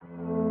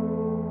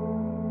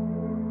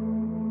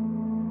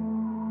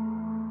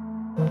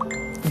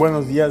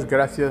Buenos días,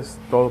 gracias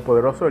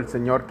Todopoderoso, el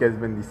Señor que es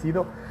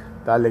bendecido.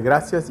 Dale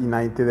gracias y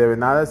nadie te debe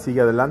nada. Sigue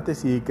adelante,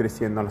 sigue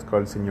creciendo en las cosas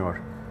del Señor.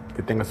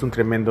 Que tengas un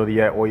tremendo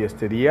día hoy,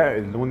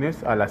 el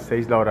lunes a las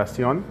 6 la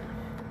oración.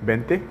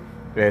 Vente.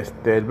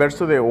 El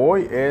verso de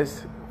hoy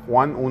es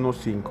Juan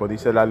 1:5.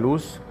 Dice, la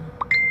luz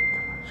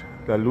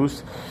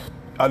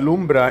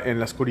alumbra en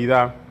la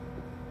oscuridad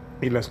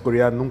y la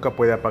oscuridad nunca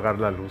puede apagar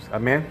la luz.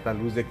 Amén. La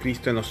luz de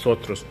Cristo en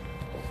nosotros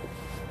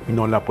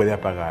no la puede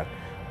apagar.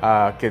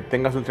 Que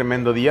tengas un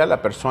tremendo día.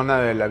 La persona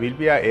de la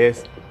Biblia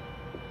es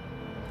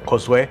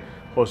Josué.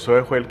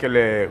 Josué fue el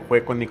que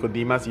fue con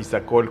Nicodemas y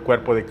sacó el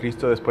cuerpo de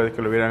Cristo después de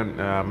que lo hubieran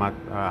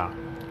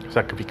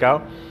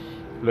sacrificado.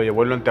 Lo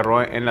llevó y lo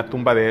enterró en la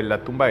tumba de él.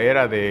 La tumba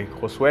era de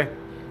Josué.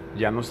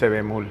 Ya no se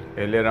ve muy.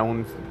 Él era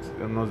uno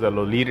de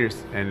los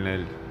líderes en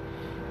el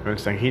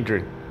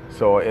Sanhedrin.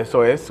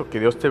 Eso es.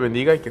 Que Dios te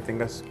bendiga y que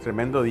tengas un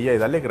tremendo día. Y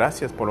dale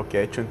gracias por lo que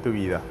ha hecho en tu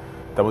vida.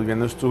 Estamos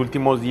viendo estos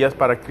últimos días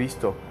para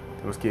Cristo.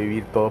 Tenemos que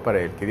vivir todo para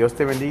Él. Que Dios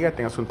te bendiga.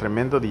 Tengas un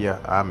tremendo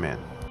día. Amén.